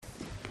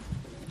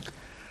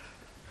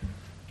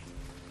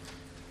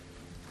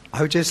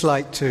I would just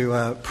like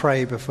to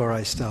pray before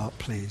I start,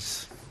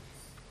 please.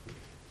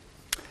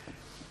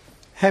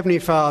 Heavenly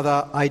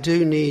Father, I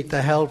do need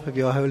the help of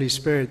your Holy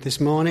Spirit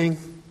this morning.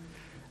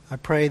 I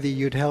pray that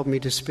you'd help me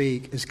to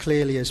speak as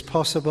clearly as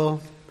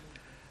possible,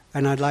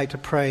 and I'd like to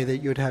pray that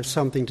you'd have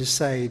something to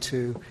say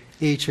to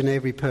each and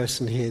every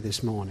person here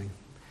this morning.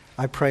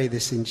 I pray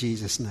this in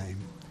Jesus' name.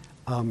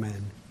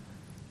 Amen.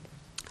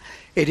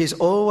 It is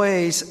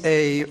always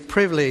a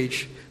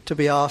privilege to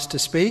be asked to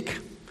speak,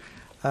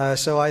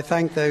 so I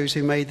thank those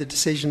who made the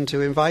decision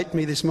to invite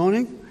me this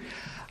morning.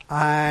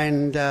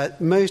 And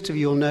most of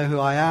you will know who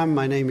I am.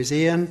 My name is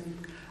Ian.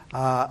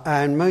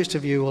 And most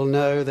of you will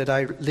know that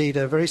I lead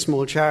a very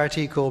small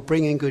charity called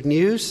Bringing Good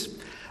News.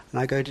 And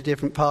I go to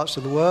different parts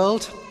of the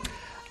world.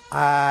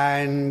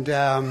 And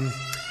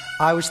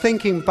I was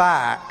thinking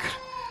back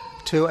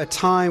to a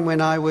time when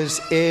I was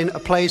in a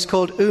place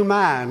called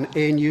Uman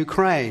in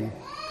Ukraine.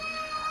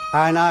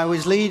 And I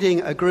was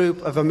leading a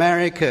group of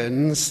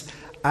Americans,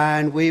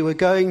 and we were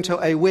going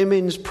to a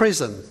women's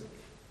prison.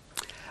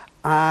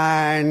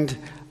 And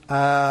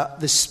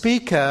the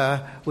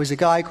speaker was a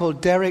guy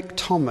called Derek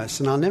Thomas,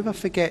 and I'll never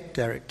forget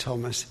Derek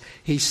Thomas.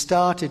 He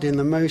started in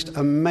the most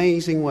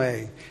amazing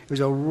way. It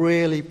was a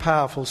really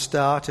powerful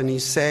start, and he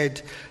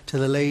said to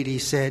the lady, he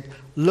said,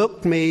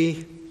 "Look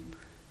me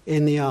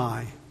in the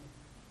eye.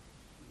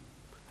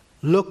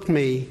 Look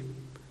me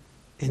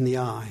in the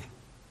eye."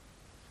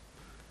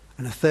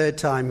 And a third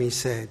time he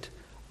said,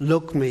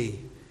 "Look me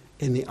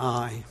in the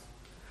eye.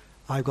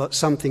 I've got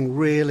something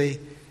really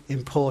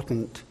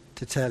important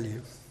to tell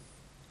you."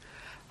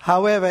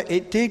 However,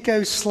 it did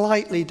go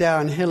slightly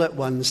downhill at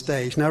one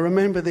stage. Now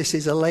remember, this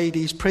is a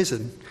ladies'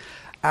 prison.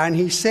 And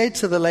he said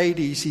to the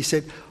ladies, he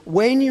said,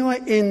 "When you are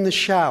in the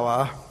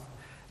shower,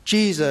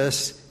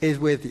 Jesus is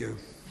with you."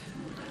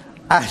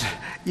 And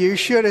you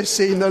should have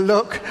seen the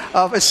look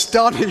of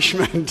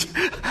astonishment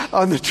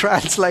on the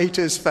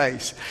translator's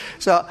face.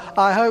 So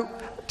I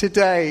hope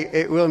today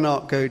it will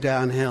not go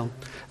downhill.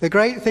 The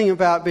great thing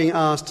about being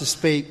asked to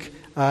speak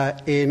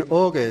in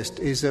August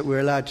is that we're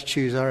allowed to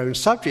choose our own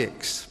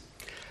subjects.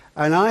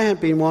 And I have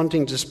been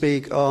wanting to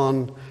speak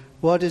on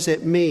what does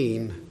it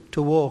mean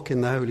to walk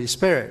in the Holy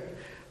Spirit.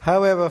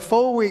 However,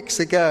 4 weeks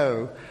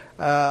ago,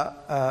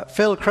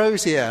 Phil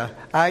Crozier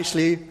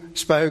actually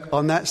spoke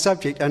on that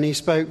subject, and he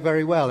spoke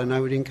very well, and I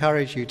would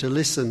encourage you to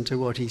listen to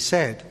what he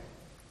said.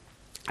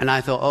 And I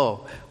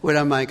thought, what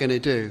am I going to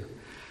do?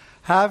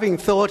 Having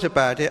thought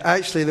about it,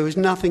 actually there was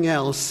nothing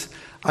else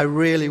I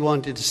really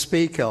wanted to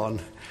speak on.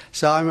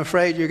 So I'm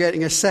afraid you're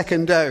getting a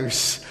second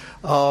dose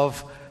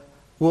of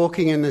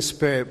walking in the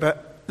Spirit.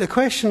 But the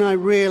question I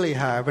really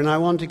have, and I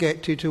want to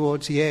get to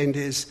towards the end,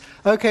 is,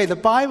 okay, the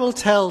Bible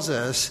tells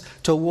us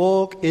to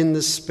walk in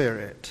the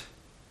Spirit.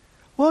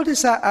 What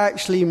does that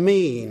actually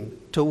mean,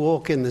 to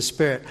walk in the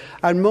Spirit?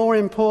 And more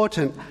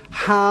important,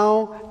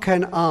 how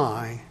can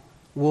I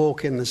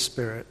walk in the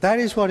Spirit? That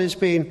is what has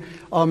been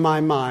on my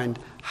mind.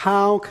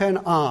 How can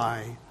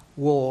I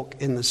walk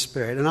in the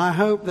Spirit? And I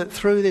hope that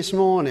through this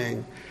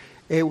morning,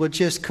 it will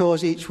just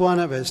cause each one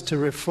of us to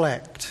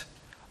reflect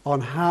on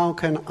how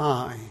can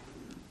I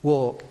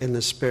walk in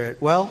the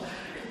Spirit. Well,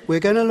 we're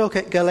going to look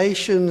at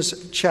Galatians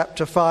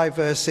chapter 5,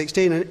 verse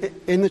 16. And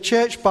in the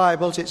church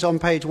Bibles, it's on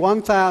page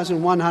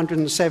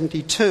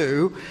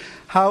 1172.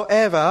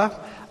 However,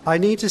 I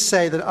need to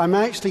say that I'm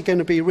actually going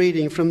to be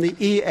reading from the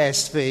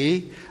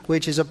ESV,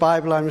 which is a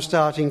Bible I'm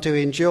starting to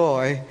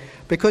enjoy,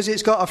 because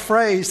it's got a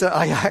phrase that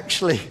I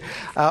actually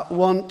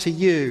want to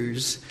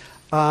use.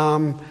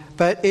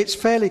 But it's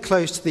fairly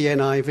close to the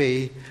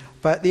NIV.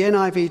 But the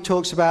NIV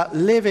talks about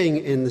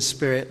living in the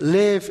Spirit,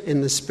 live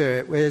in the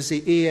Spirit, whereas the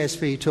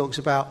ESV talks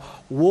about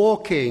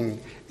walking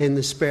in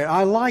the Spirit.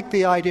 I like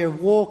the idea of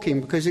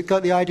walking because it's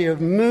got the idea of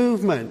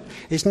movement.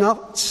 It's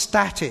not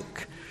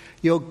static.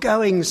 You're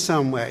going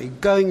somewhere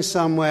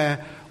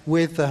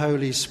with the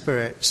Holy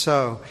Spirit.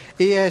 So,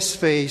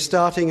 ESV,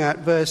 starting at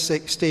verse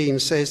 16,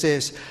 says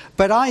this,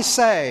 "But I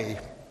say,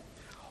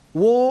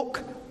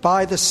 walk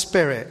by the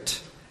Spirit,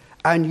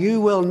 and you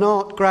will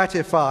not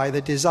gratify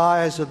the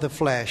desires of the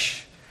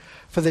flesh.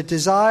 For the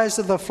desires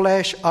of the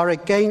flesh are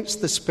against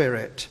the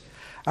Spirit,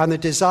 and the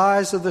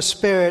desires of the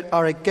Spirit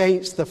are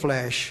against the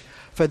flesh.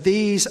 For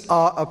these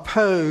are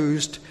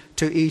opposed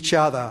to each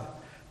other,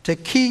 to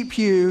keep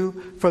you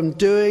from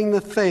doing the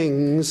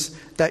things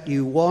that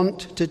you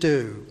want to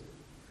do.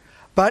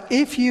 But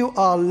if you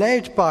are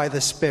led by the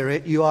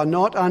Spirit, you are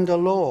not under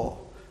law.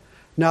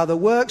 Now the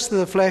works of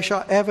the flesh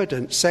are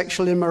evident: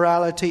 sexual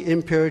immorality,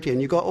 impurity,"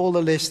 and you've got all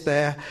the list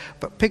there,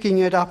 but picking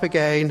it up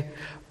again.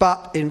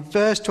 But in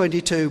verse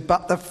 22,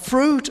 "But the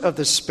fruit of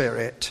the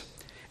Spirit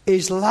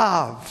is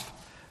love,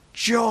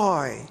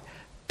 joy,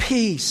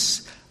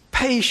 peace,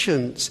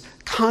 patience,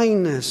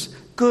 kindness,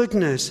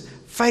 goodness,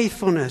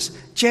 faithfulness,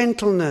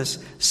 gentleness,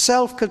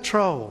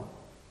 self-control.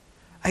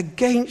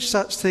 Against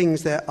such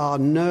things there are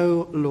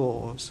no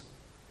laws.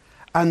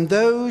 And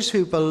those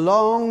who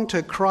belong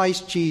to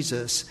Christ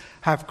Jesus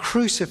have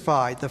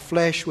crucified the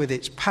flesh with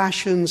its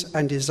passions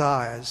and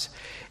desires.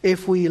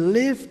 If we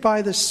live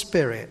by the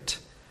Spirit,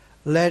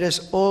 let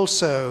us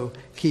also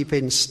keep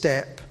in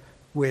step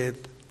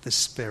with the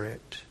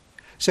Spirit.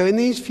 So in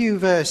these few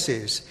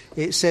verses,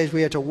 it says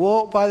we are to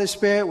walk by the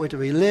Spirit, we're to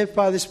be lived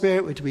by the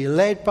Spirit, we're to be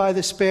led by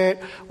the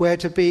Spirit, we're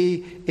to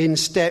be in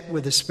step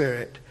with the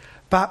Spirit.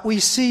 But we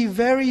see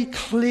very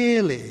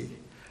clearly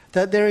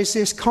that there is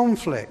this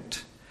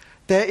conflict.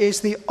 There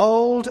is the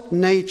old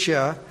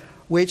nature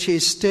which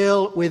is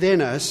still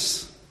within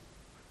us,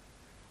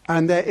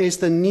 and there is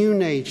the new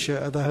nature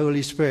of the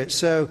Holy Spirit.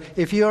 So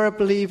if you're a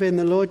believer in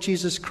the Lord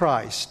Jesus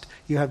Christ,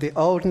 you have the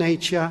old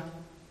nature,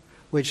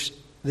 which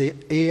the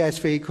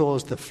ESV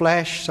calls the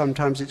flesh,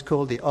 sometimes it's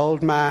called the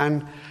old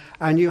man,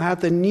 and you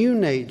have the new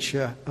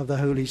nature of the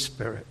Holy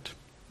Spirit.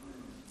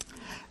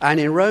 And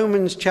in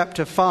Romans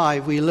chapter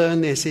 5, we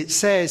learn this. It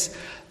says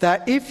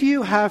that if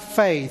you have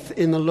faith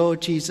in the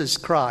Lord Jesus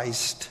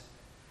Christ,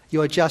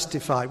 you are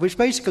justified, which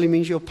basically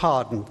means you're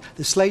pardoned.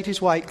 The slate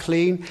is wiped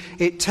clean.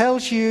 It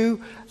tells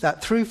you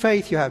that through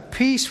faith you have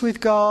peace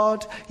with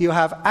God, you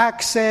have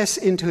access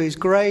into his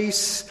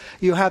grace,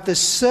 you have the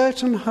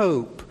certain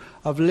hope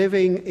of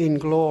living in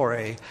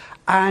glory.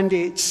 And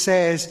it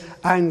says,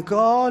 and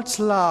God's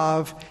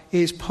love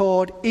is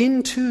poured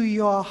into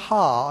your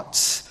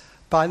hearts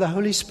by the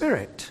Holy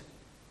Spirit.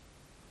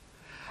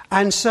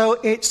 And so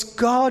it's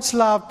God's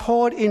love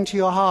poured into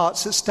your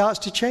hearts that starts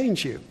to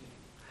change you.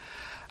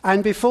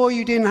 And before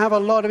you didn't have a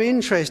lot of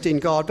interest in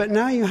God, but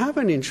now you have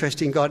an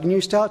interest in God and you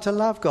start to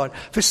love God.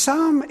 For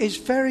some, it's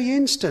very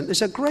instant.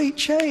 There's a great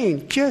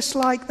change, just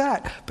like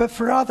that. But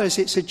for others,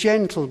 it's a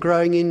gentle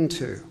growing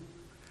into.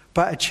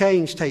 But a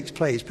change takes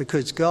place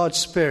because God's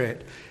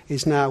Spirit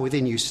is now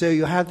within you. So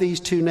you have these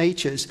two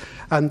natures,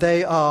 and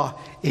they are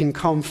in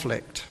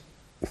conflict.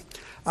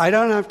 I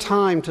don't have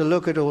time to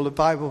look at all the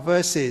Bible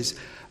verses,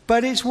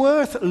 but it's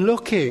worth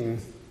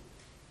looking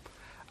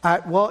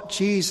at what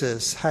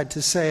Jesus had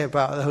to say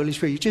about the Holy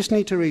Spirit. You just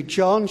need to read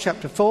John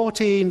chapter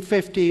 14,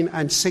 15,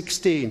 and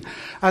 16.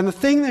 And the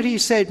thing that he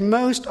said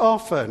most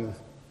often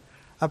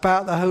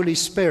about the Holy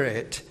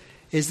Spirit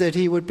is that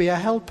he would be a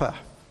helper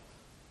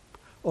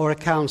or a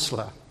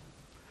counselor.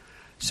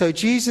 So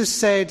Jesus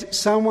said,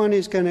 someone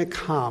is going to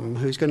come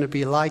who's going to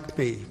be like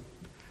me,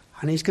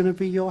 and he's going to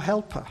be your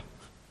helper.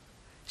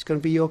 He's going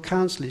to be your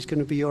counselor. He's going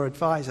to be your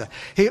advisor.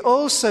 He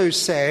also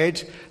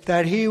said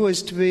that he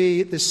was to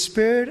be the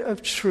Spirit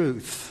of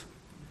truth,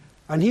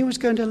 and he was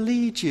going to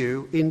lead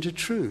you into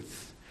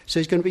truth. So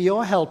he's going to be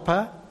your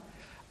helper,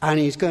 and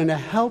he's going to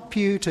help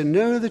you to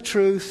know the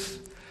truth,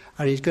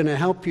 and he's going to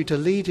help you to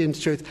lead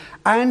into truth.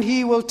 And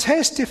he will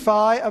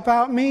testify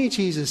about me,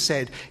 Jesus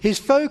said. His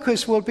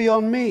focus will be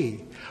on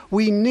me.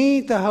 We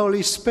need the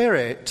Holy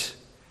Spirit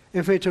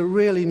if we're to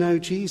really know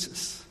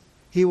Jesus.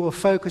 He will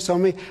focus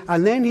on me.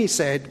 And then he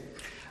said,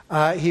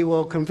 he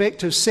will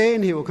convict of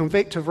sin, he will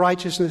convict of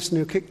righteousness, and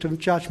he'll convict of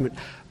judgment.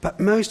 But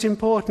most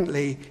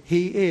importantly,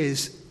 he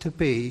is to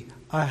be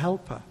a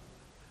helper.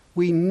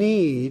 We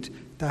need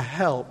the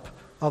help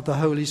of the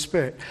Holy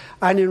Spirit.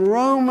 And in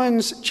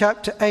Romans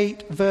chapter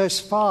 8, verse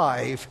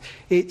 5,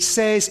 it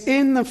says,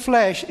 in the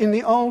flesh, in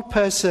the old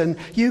person,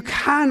 you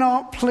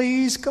cannot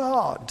please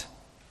God.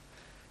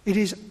 It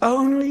is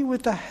only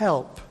with the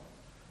help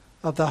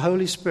of the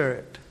Holy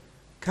Spirit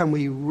can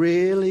we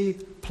really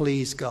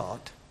please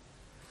God.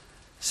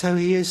 So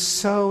he is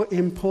so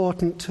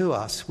important to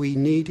us. We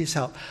need his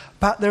help.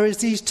 But there is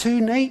these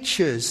two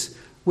natures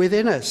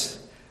within us.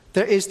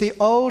 There is the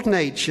old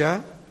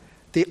nature,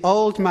 the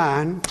old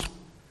man,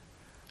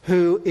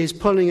 who is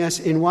pulling us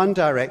in one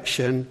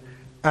direction,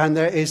 and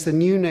there is the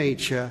new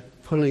nature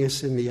pulling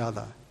us in the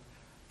other.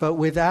 But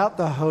without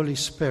the Holy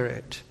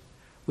Spirit,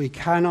 we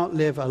cannot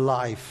live a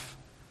life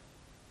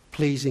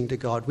pleasing to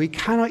God. We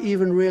cannot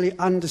even really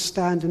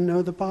understand and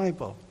know the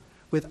Bible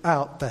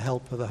without the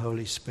help of the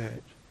Holy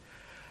Spirit.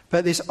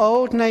 But this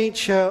old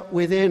nature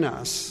within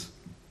us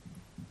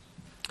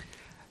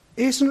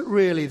isn't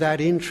really that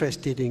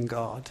interested in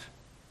God.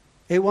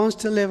 It wants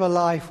to live a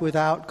life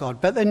without God.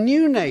 But the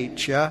new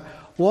nature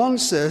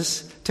wants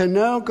us to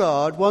know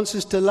God, wants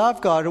us to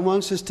love God, and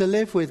wants us to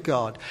live with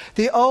God.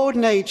 The old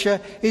nature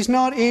is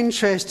not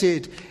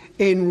interested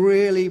in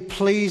really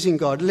pleasing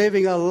God,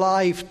 living a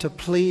life to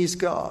please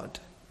God.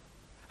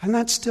 And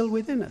that's still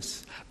within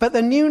us. But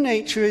the new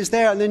nature is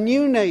there, and the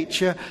new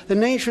nature, the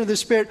nature of the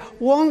Spirit,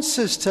 wants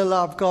us to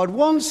love God,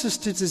 wants us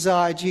to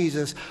desire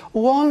Jesus,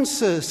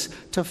 wants us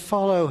to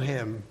follow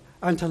him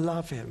and to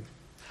love him.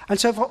 And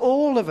so for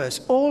all of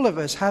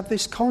us have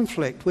this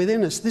conflict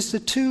within us. This is the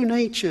two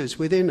natures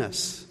within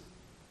us.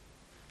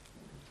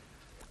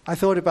 I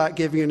thought about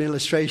giving an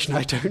illustration.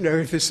 I don't know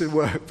if this would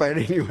work, but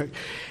anyway,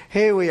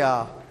 here we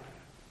are.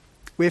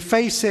 We're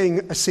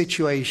facing a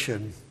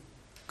situation.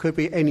 Could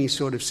be any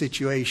sort of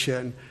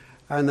situation.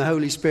 And the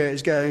Holy Spirit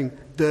is going,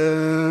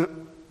 duh,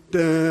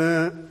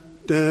 duh,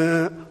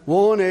 duh,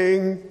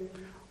 warning,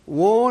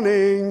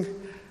 warning,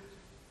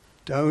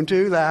 don't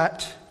do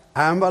that.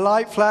 Amber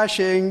light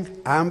flashing,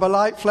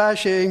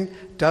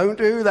 don't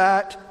do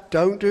that,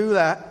 don't do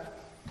that.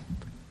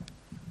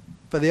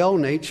 But the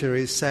old nature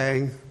is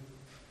saying,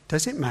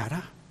 does it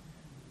matter?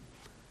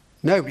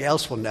 Nobody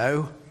else will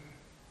know.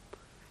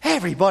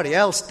 Everybody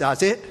else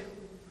does it.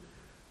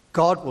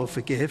 God will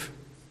forgive.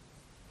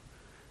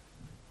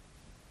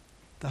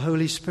 The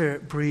Holy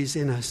Spirit breathes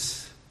in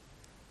us.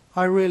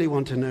 I really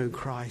want to know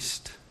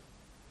Christ.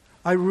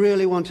 I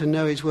really want to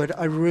know his word.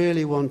 I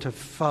really want to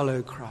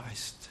follow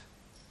Christ.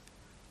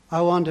 I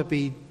want to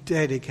be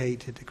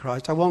dedicated to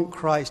Christ. I want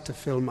Christ to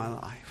fill my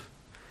life.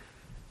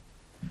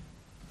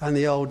 And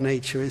the old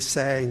nature is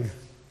saying,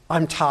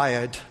 I'm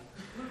tired.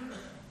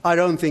 I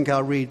don't think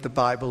I'll read the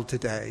Bible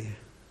today.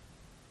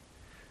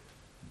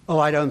 Oh,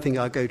 I don't think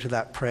I'll go to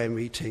that prayer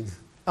meeting.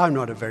 I'm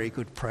not a very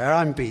good prayer.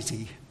 I'm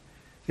busy.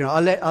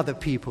 I'll let other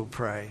people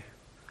pray.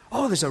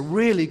 Oh, there's a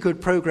really good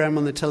program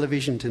on the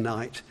television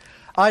tonight.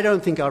 I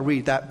don't think I'll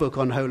read that book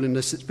on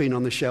holiness that's been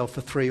on the shelf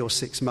for 3 or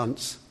 6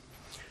 months.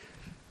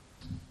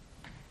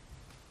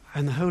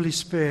 And the Holy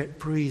Spirit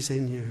breathes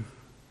in you.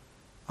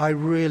 I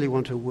really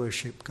want to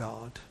worship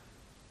God.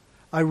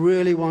 I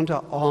really want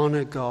to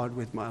honor God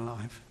with my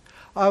life.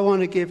 I want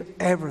to give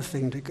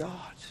everything to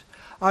God.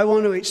 I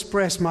want to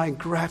express my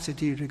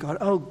gratitude to God.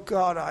 Oh,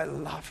 God, I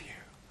love you.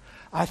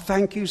 I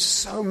thank you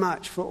so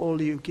much for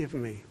all you've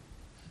given me.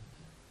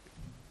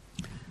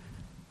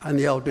 And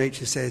the old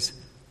nature says,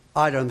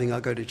 I don't think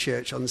I'll go to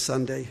church on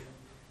Sunday.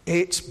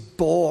 It's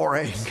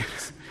boring.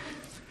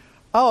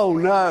 Oh,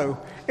 no.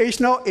 It's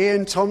not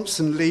Ian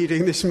Thompson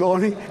leading this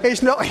morning.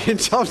 It's not Ian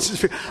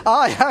Thompson.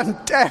 I am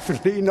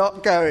definitely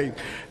not going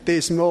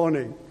this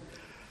morning.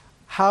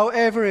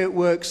 However it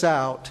works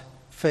out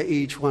for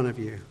each one of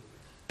you,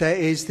 there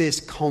is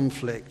this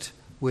conflict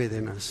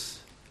within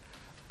us.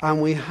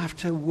 And we have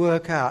to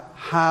work out,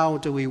 how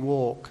do we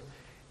walk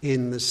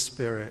in the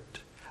Spirit?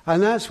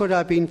 And that's what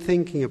I've been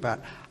thinking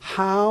about.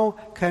 How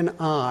can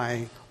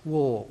I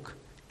walk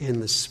in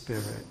the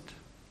Spirit?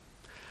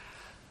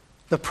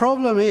 The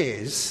problem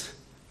is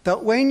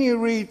that when you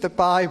read the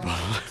Bible,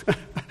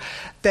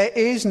 there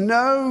is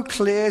no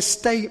clear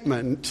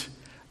statement,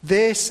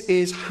 this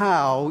is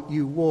how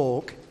you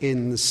walk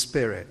in the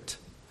Spirit.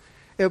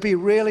 It would be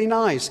really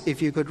nice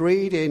if you could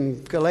read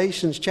in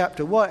Galatians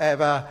chapter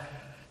whatever,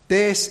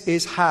 this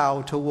is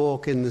how to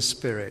walk in the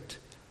Spirit.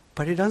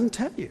 But it doesn't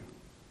tell you.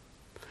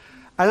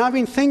 And I've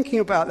been thinking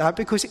about that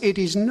because it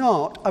is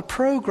not a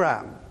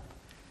program.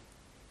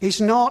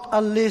 It's not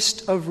a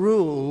list of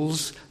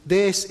rules.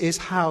 This is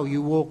how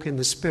you walk in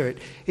the Spirit.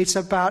 It's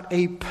about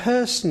a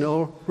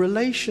personal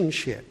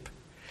relationship.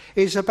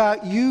 It's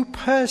about you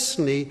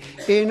personally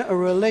in a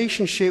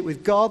relationship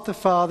with God the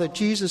Father,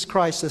 Jesus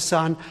Christ the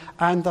Son,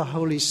 and the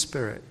Holy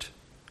Spirit.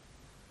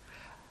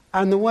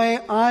 And the way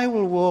I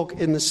will walk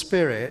in the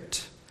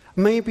Spirit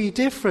may be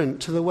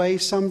different to the way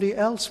somebody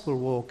else will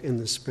walk in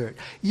the Spirit.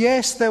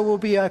 Yes, there will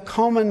be a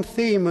common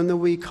theme and there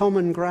will be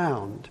common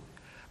ground.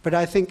 But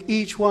I think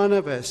each one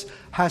of us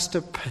has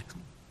to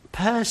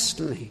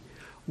personally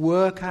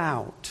work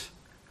out,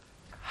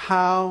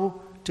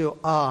 how do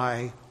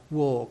I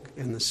walk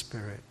in the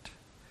Spirit?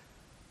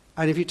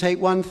 And if you take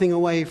one thing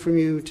away from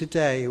you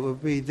today, it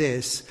would be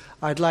this.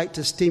 I'd like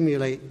to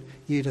stimulate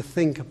you to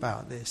think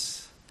about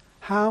this.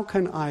 How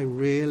can I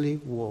really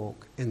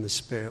walk in the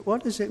Spirit?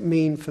 What does it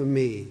mean for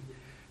me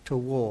to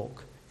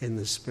walk in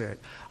the Spirit?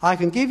 I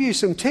can give you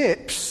some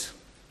tips,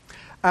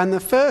 and the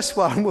first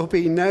one will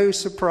be no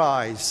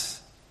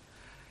surprise.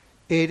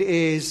 It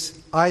is,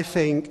 I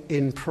think,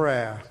 in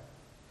prayer,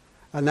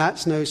 and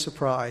that's no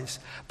surprise.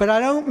 But I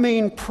don't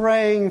mean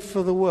praying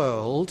for the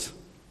world.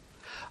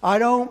 I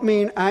don't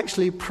mean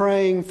actually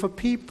praying for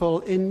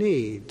people in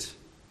need.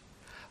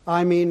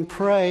 I mean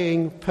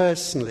praying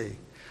personally.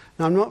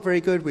 Now, I'm not very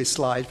good with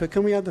slides, but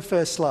can we have the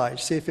first slide?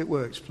 See if it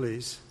works,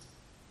 please.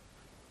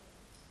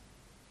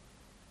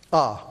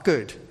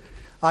 Good.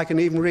 I can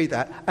even read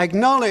that.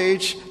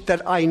 Acknowledge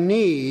that I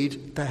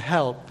need the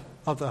help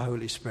of the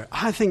Holy Spirit.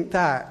 I think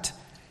that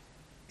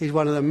is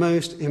one of the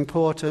most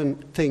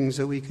important things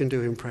that we can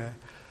do in prayer.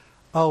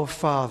 Oh,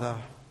 Father,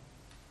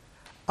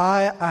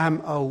 I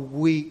am a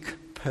weak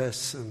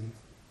person.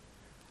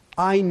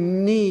 I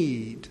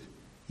need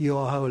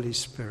your Holy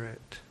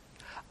Spirit.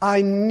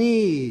 I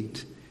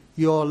need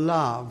your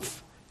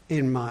love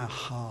in my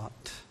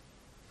heart.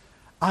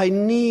 I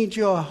need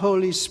your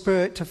Holy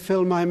Spirit to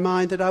fill my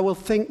mind, that I will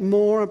think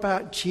more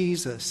about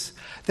Jesus,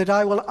 that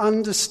I will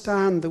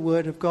understand the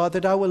Word of God,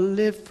 that I will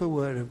live the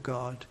Word of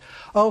God.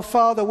 Oh,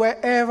 Father,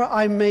 wherever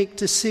I make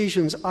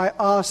decisions, I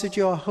ask that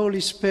your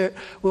Holy Spirit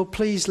will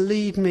please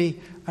lead me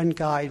and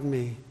guide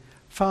me.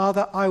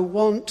 Father, I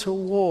want to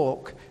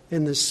walk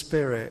in the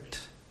Spirit.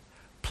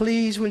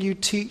 Please will you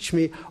teach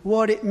me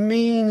what it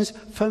means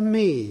for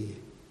me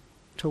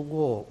to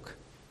walk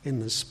in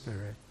the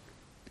Spirit.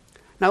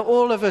 Now,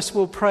 all of us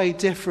will pray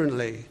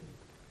differently,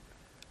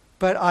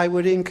 but I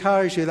would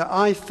encourage you that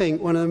I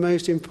think one of the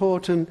most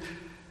important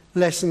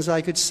lessons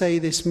I could say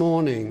this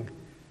morning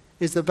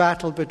is the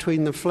battle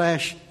between the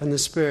flesh and the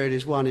Spirit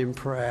is won in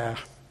prayer.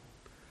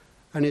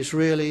 And it's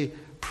really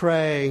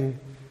praying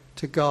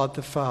to God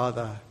the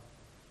Father,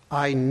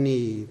 I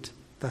need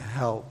the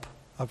help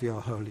of your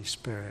Holy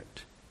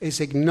Spirit. It's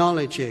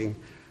acknowledging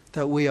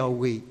that we are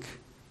weak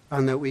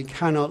and that we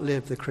cannot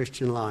live the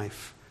Christian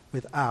life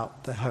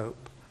without the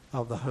hope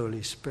of the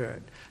Holy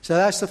Spirit. So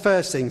that's the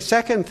first thing.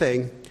 Second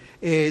thing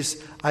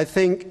is, I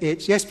think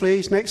it's, yes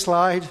please, next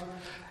slide.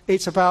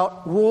 It's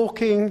about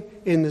walking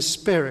in the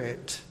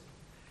Spirit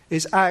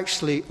is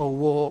actually a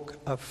walk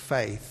of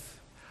faith.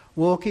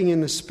 Walking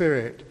in the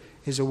Spirit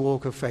is a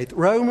walk of faith.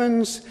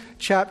 Romans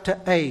chapter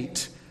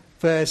 8,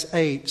 verse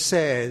 8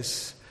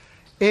 says,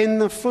 in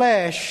the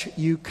flesh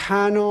you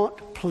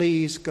cannot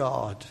please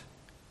God.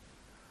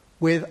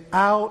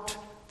 Without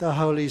the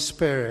Holy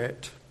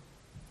Spirit,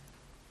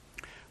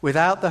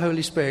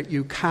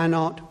 you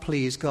cannot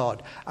please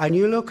God. And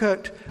you look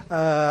at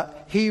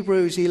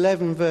Hebrews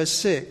 11, verse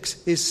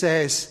 6, it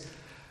says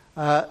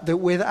that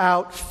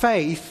without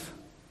faith,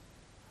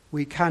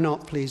 we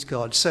cannot please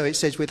God. So it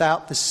says,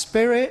 without the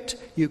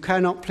Spirit, you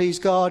cannot please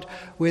God.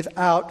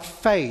 Without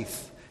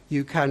faith,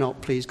 you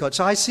cannot please God.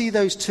 So I see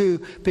those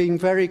two being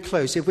very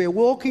close. If we're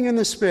walking in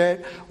the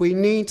Spirit, we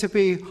need to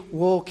be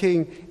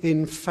walking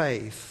in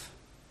faith.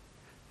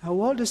 Now,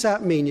 what does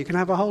that mean? You can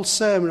have a whole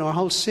sermon or a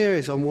whole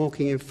series on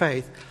walking in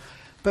faith.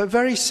 But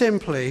very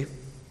simply,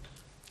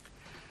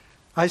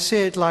 I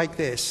see it like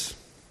this.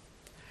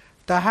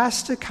 There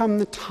has to come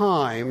the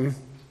time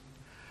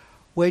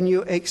when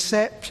you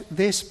accept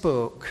this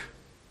book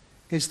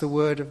is the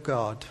Word of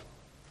God.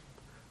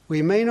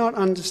 We may not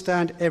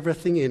understand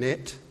everything in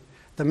it.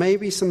 There may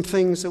be some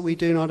things that we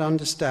do not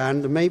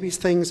understand. There may be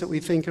things that we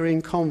think are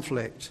in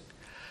conflict.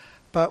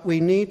 But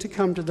we need to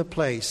come to the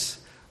place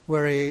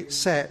where we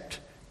accept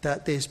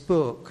that this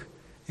book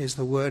is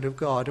the Word of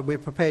God, and we're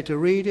prepared to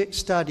read it,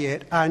 study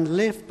it, and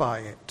live by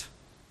it.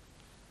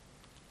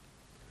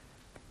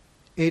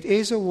 It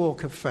is a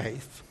walk of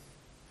faith.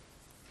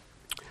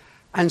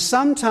 And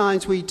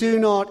sometimes we do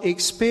not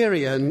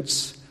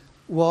experience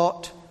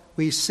what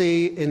we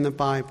see in the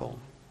Bible.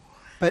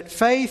 But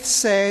faith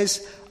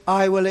says,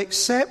 I will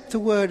accept the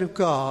Word of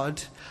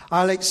God,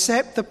 I'll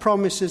accept the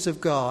promises of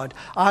God,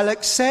 I'll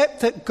accept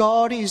that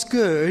God is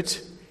good,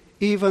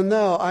 even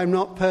though I'm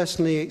not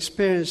personally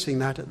experiencing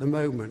that at the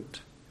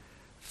moment.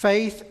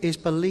 Faith is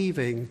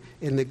believing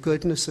in the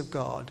goodness of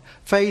God.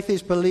 Faith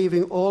is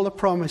believing all the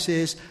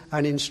promises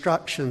and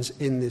instructions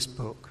in this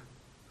book.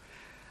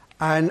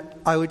 And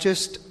I would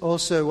just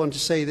also want to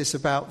say this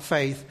about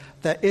faith,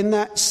 that in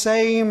that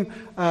same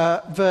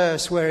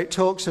verse where it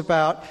talks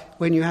about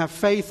when you have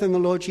faith in the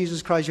Lord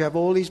Jesus Christ, you have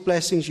all these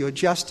blessings, you're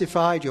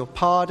justified, you're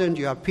pardoned,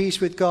 you have peace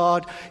with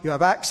God, you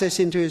have access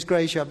into his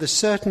grace, you have the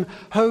certain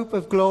hope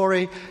of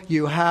glory,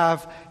 you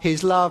have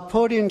his love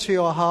put into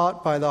your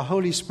heart by the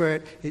Holy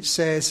Spirit. It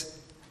says,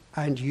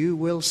 and you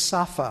will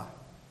suffer.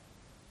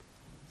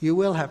 You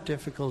will have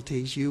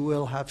difficulties, you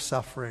will have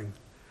suffering.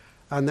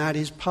 And that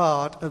is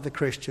part of the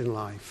Christian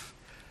life.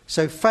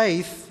 So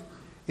faith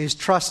is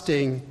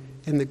trusting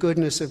in the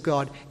goodness of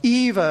God,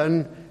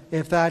 even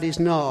if that is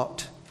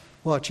not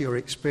what you're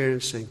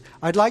experiencing.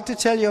 I'd like to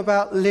tell you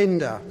about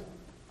Linda.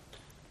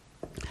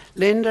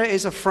 Linda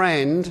is a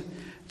friend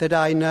that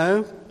I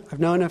know. I've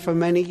known her for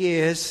many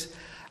years.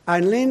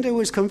 And Linda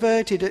was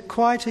converted at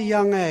quite a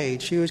young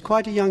age. She was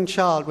quite a young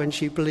child when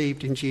she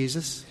believed in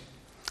Jesus.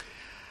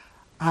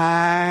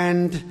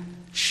 And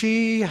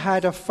she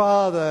had a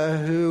father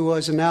who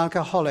was an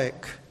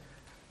alcoholic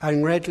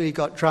and regularly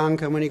got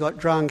drunk, and when he got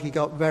drunk, he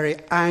got very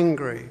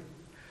angry.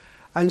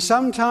 And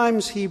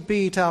sometimes he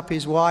beat up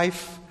his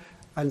wife,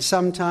 and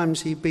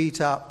sometimes he beat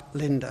up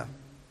Linda.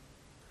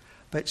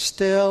 But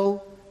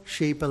still,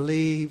 she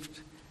believed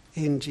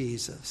in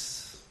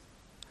Jesus.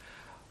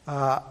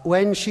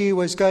 When she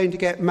was going to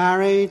get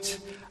married,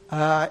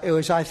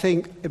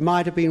 it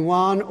might have been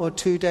 1 or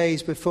 2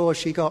 days before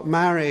she got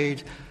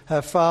married,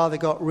 her father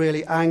got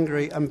really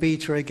angry and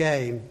beat her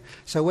again.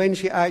 So when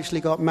she actually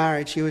got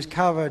married, she was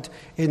covered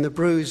in the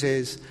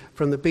bruises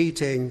from the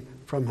beating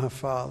from her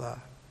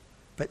father.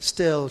 But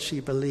still, she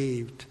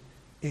believed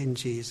in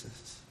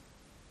Jesus.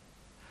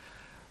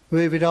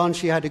 Moving on,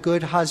 she had a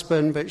good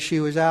husband, but she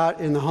was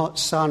out in the hot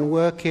sun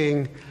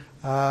working,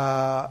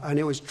 and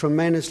it was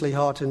tremendously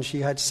hot, and she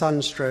had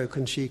sunstroke,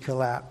 and she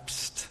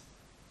collapsed.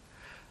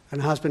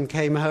 And her husband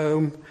came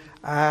home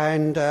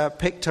and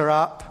picked her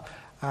up,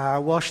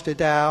 washed her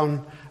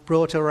down,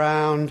 brought her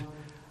around,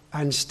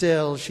 and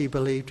still she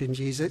believed in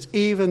Jesus.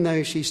 Even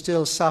though she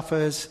still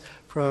suffers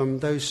from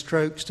those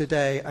strokes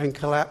today and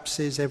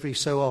collapses every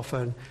so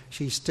often,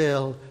 she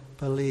still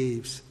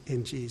believes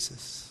in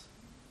Jesus.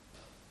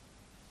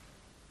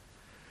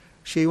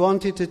 She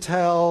wanted to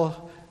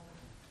tell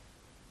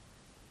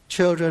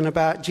children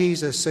about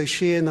Jesus, so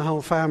she and the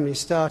whole family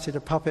started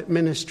a puppet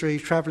ministry,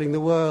 traveling the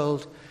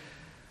world,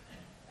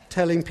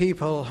 telling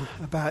people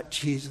about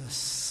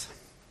Jesus.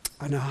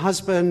 And her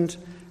husband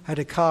had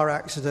a car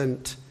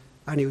accident,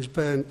 and he was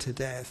burnt to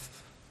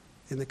death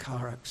in the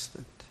car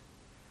accident.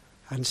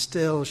 And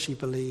still she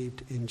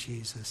believed in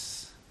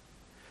Jesus.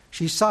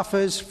 She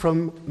suffers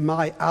from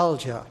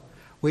myalgia,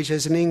 which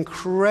is an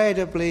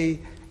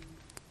incredibly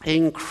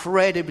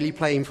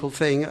painful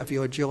thing of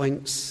your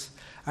joints.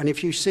 And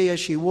if you see her,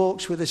 she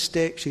walks with a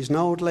stick. She's an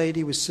old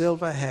lady with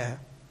silver hair.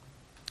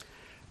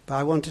 But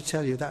I want to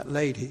tell you, that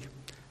lady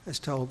has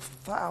told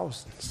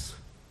thousands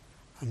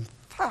and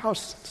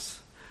thousands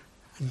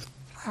and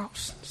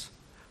thousands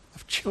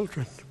of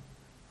children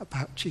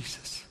about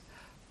Jesus.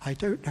 I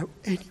don't know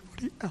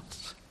anybody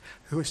else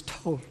who has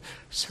told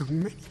so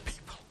many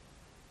people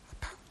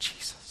about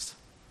Jesus.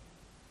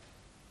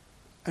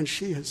 And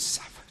she has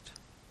suffered,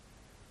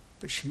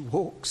 but she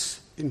walks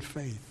in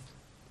faith.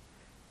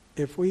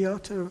 If we are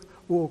to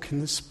walk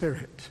in the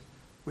Spirit,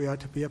 we are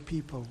to be a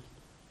people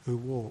who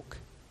walk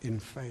in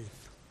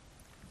faith.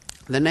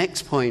 The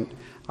next point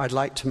I'd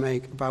like to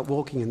make about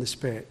walking in the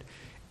Spirit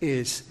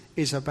is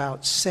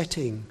about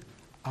setting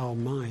our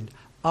mind.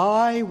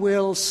 I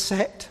will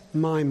set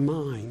my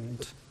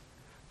mind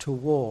to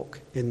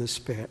walk in the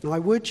Spirit. And I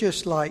would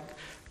just like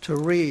to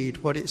read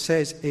what it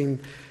says in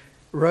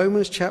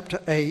Romans chapter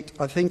 8,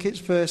 I think it's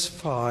verse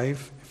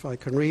 5, if I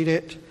can read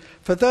it.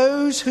 For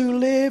those who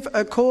live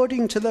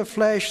according to the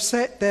flesh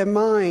set their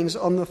minds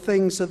on the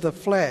things of the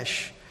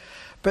flesh,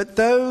 but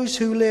those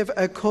who live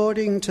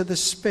according to the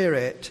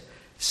Spirit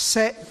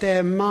set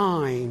their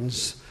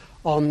minds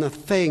on the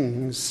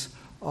things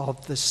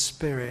of the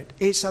Spirit.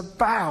 It's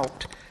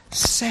about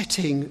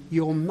setting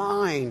your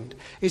mind.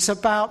 It's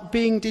about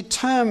being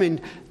determined.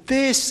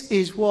 This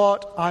is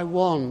what I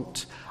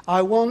want.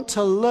 I want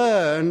to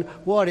learn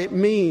what it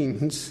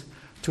means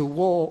to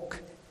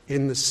walk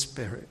in the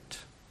Spirit.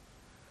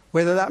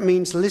 Whether that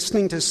means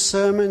listening to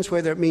sermons,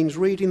 whether it means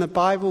reading the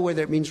Bible,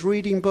 whether it means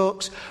reading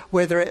books,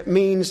 whether it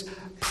means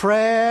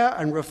prayer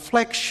and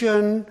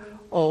reflection,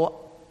 or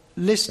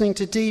listening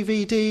to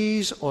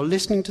DVDs or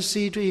listening to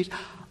CDs.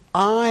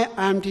 I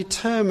am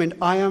determined,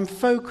 I am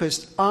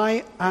focused,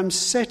 I am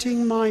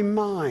setting my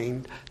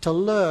mind to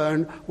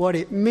learn what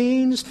it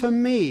means for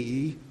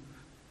me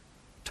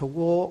to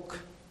walk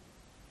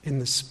in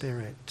the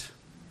Spirit.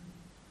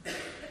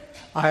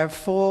 I have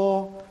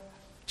 4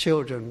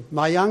 children.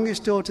 My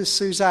youngest daughter,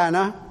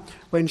 Susanna,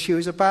 when she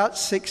was about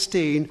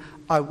 16,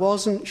 I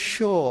wasn't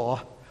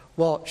sure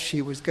what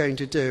she was going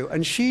to do,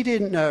 and she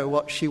didn't know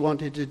what she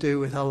wanted to do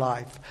with her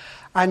life.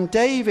 And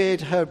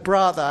David, her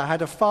brother,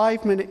 had a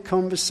 5-minute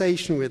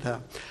conversation with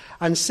her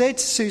and said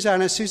to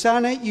Susanna,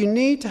 Susanna, you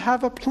need to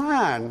have a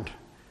plan.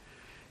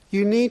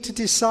 You need to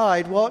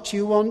decide what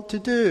you want to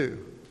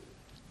do.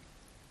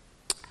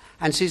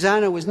 And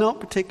Susanna was not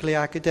particularly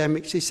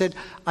academic. She said,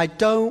 I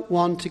don't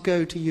want to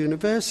go to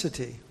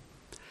university.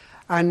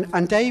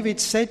 And David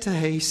said to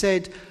her, he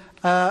said,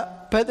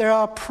 but there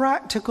are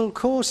practical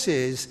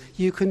courses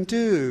you can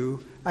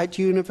do at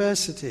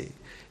university.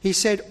 He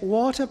said,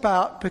 what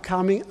about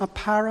becoming a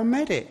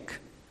paramedic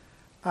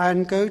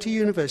and go to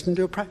university and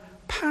do a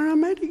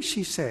paramedic,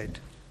 she said.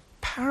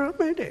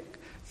 Paramedic.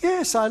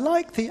 Yes, I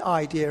like the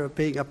idea of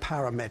being a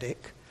paramedic.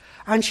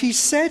 And she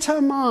set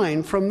her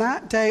mind from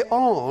that day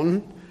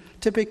on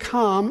to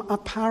become a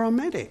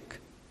paramedic.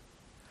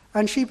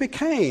 And she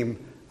became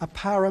a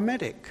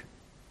paramedic.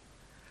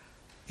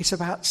 It's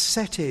about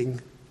setting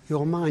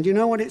your mind. You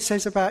know what it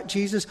says about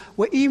Jesus?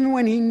 Well, even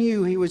when he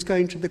knew he was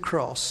going to the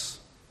cross,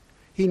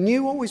 he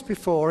knew what was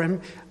before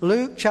him.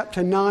 Luke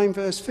chapter 9,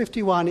 verse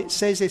 51, it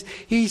says this.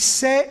 He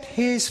set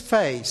his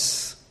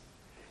face.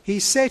 He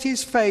set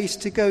his face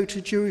to go to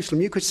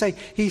Jerusalem. You could say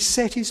he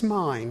set his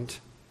mind.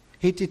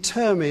 He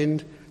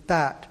determined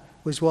that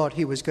was what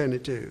he was going to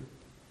do.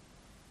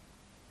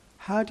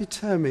 How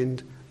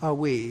determined are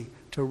we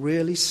to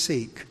really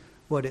seek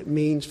what it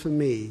means for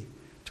me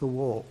to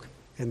walk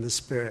in the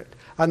Spirit?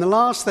 And the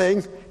last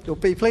thing, you'll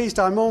be pleased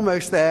I'm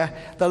almost there,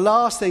 the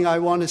last thing I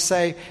want to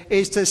say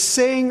is to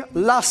sing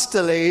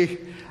lustily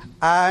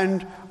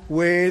and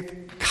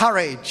with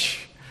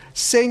courage.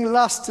 Sing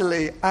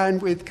lustily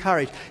and with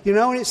courage. You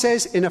know what it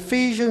says in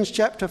Ephesians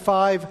chapter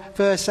 5,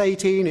 verse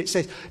 18? It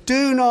says,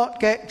 do not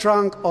get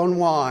drunk on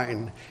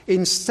wine.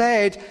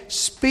 Instead,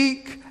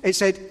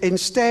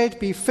 instead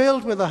be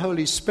filled with the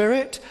Holy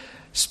Spirit.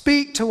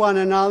 Speak to one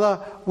another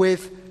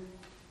with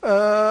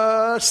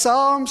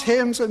psalms,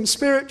 hymns, and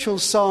spiritual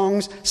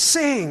songs.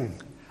 Sing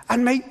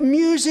and make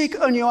music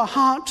on your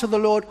heart to the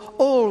Lord,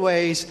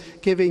 always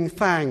giving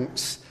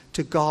thanks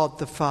to God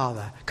the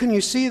Father. Can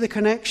you see the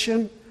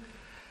connection?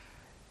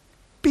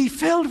 Be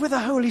filled with the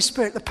Holy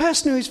Spirit. The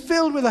person who is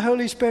filled with the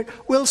Holy Spirit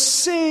will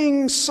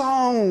sing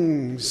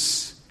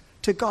songs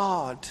to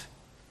God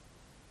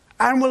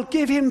and will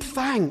give him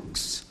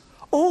thanks.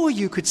 Or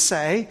you could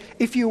say,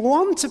 if you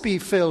want to be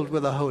filled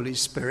with the Holy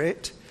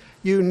Spirit,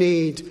 you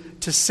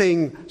need to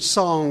sing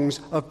songs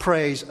of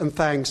praise and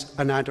thanks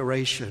and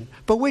adoration.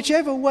 But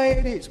whichever way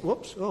it is,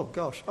 oh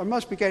gosh, I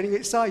must be getting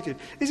excited.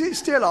 Is it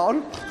still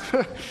on?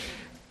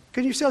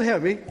 Can you still hear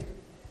me?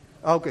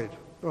 Oh, good.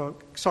 Oh,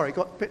 sorry,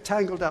 got a bit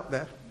tangled up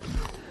there.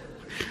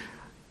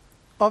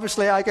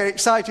 Obviously, I get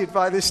excited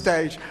by this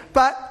stage.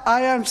 But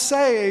I am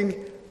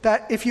saying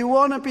that if you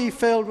want to be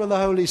filled with the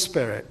Holy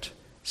Spirit,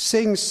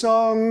 sing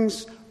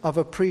songs of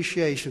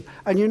appreciation.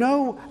 And you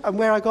know, and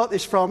where I got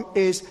this from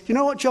is, you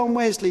know what John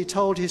Wesley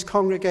told his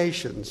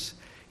congregations?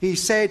 He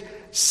said,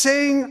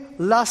 sing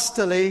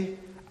lustily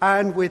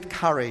and with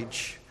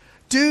courage.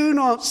 Do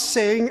not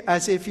sing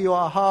as if you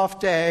are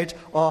half dead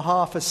or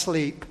half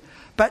asleep,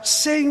 but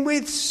sing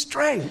with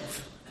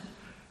strength.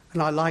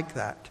 And I like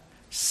that.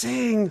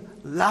 Sing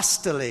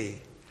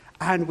lustily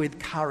and with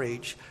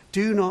courage.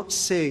 Do not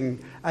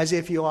sing as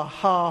if you are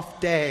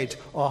half dead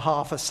or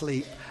half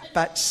asleep,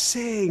 but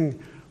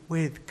sing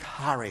with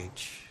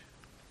courage.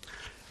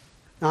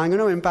 Now, I'm going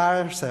to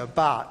embarrass her,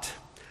 but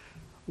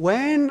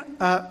when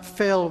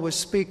Phil was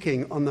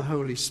speaking on the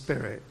Holy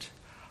Spirit,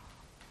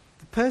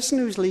 the person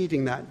who was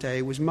leading that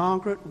day was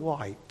Margaret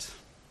White.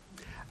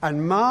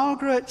 And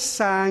Margaret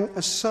sang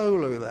a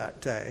solo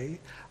that day,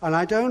 and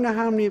I don't know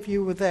how many of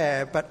you were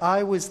there, but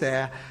I was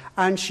there,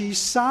 and she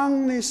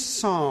sang this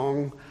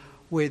song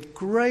with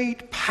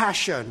great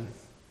passion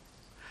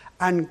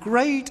and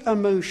great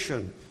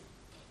emotion.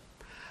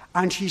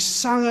 And she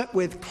sang it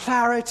with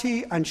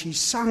clarity, and she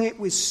sang it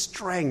with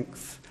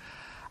strength.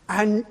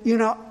 And, you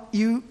know,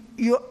 you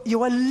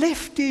were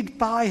lifted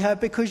by her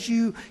because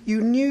you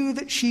knew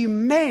that she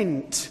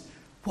meant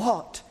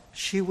what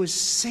she was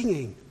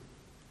singing.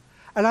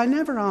 And I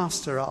never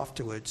asked her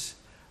afterwards,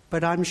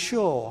 but I'm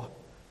sure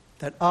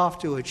that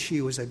afterwards she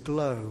was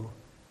aglow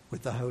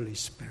with the Holy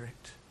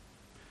Spirit.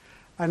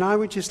 And I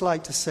would just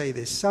like to say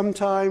this.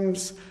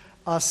 Sometimes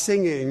our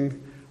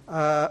singing,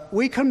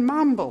 we can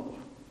mumble,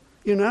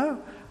 you know.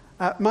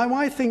 My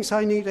wife thinks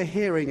I need a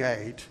hearing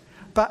aid,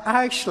 but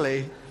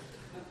actually,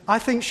 I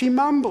think she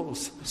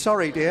mumbles.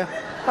 Sorry, dear.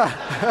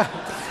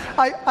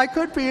 I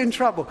could be in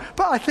trouble,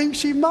 but I think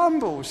she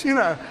mumbles, you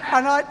know.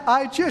 And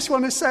I just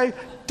want to say,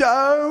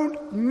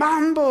 don't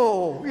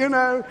mumble, you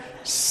know.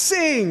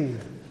 Sing,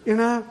 you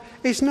know.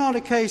 It's not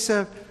a case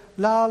of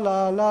la,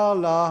 la, la,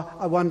 la,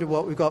 I wonder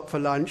what we got for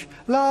lunch.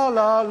 La,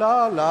 la,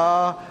 la,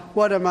 la,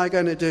 what am I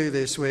going to do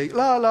this week?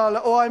 La, la,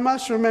 la, oh, I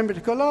must remember to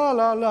go la,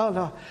 la, la,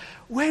 la.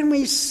 When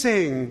we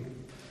sing,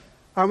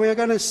 and we are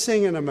going to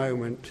sing in a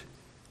moment,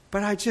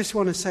 but I just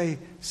want to say,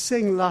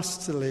 sing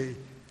lustily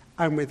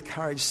and with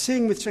courage.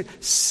 Sing with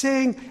strength.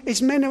 Sing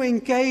is meant to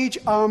engage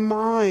our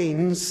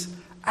minds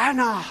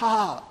and our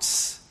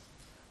hearts.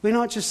 We're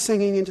not just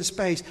singing into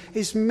space.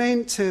 It's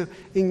meant to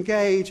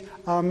engage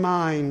our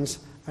minds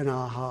and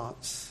our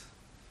hearts.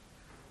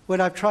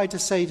 What I've tried to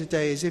say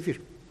today is if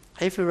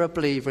you're a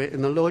believer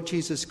in the Lord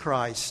Jesus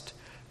Christ,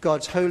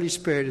 God's Holy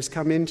Spirit has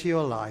come into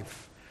your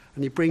life,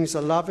 and he brings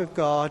the love of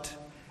God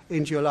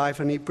into your life,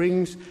 and he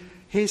brings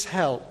his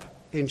help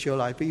into your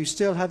life. But you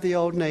still have the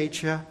old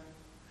nature.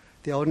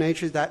 The old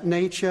nature is that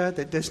nature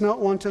that does not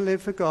want to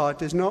live for God,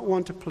 does not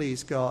want to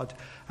please God,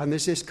 and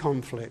there's this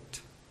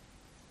conflict.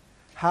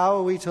 How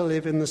are we to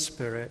live in the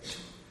Spirit?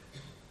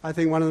 I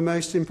think one of the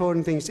most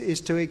important things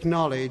is to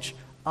acknowledge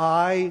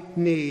I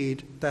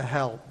need the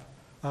help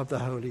of the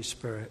Holy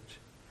Spirit.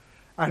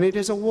 And it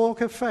is a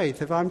walk of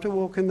faith. If I'm to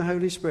walk in the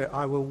Holy Spirit,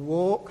 I will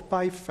walk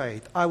by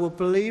faith. I will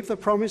believe the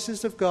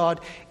promises of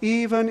God,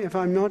 even if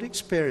I'm not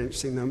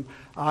experiencing them.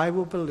 I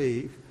will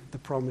believe the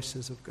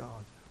promises of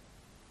God.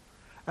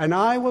 And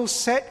I will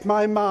set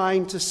my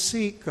mind to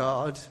seek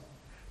God,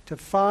 to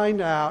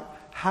find out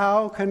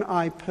how can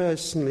I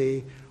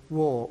personally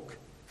walk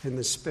in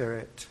the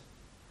Spirit.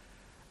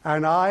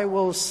 And I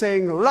will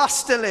sing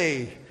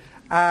lustily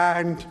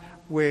and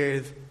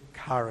with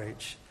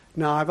courage.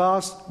 Now, I've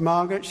asked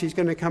Margaret, she's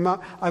going to come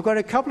up. I've got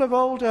a couple of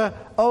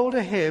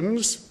older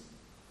hymns.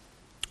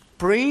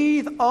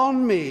 Breathe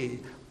on me,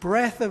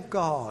 breath of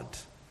God.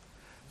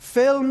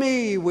 Fill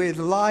me with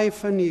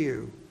life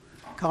anew.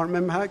 Can't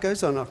remember how it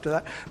goes on after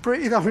that.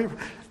 Breathe on me.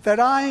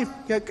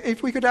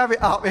 If we could have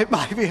it up, it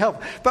might be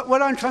helpful. But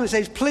what I'm trying to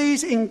say is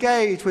please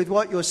engage with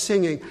what you're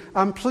singing,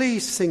 and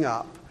please sing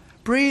up.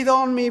 Breathe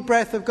on me,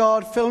 breath of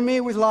God, fill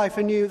me with life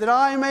anew, that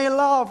I may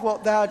love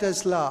what thou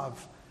dost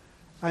love,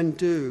 and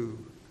do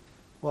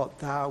what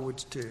thou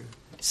wouldst do.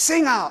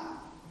 Sing up!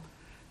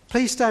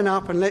 Please stand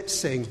up and let's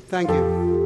sing. Thank you.